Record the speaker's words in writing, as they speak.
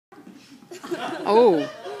Oh.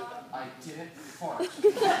 I didn't fart.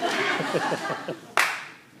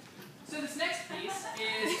 So this next piece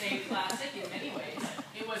is a classic in many ways.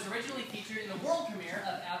 It was originally featured in the world premiere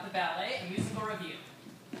of At the Ballet, a musical review.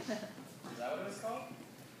 Is that what it was called?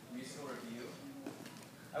 Musical review?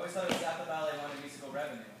 I always thought it was At the Ballet wanted musical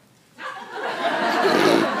revenue.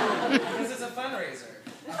 Because it's a fundraiser.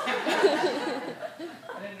 I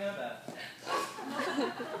didn't know that.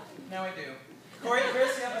 Now I do. Cory,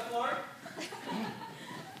 Chris, you have the floor?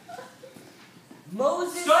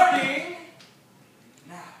 Moses. Starting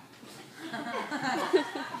now.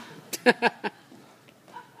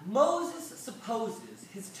 Moses supposes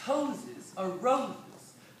his toeses are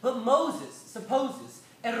roses, but Moses supposes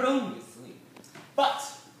erroneously. But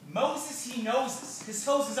Moses, he knows his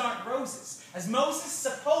toes aren't roses, as Moses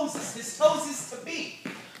supposes his toes to be.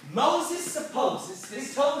 Moses supposes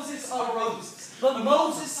his toes are roses, but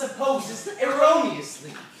Moses supposes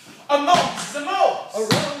erroneously. A Moses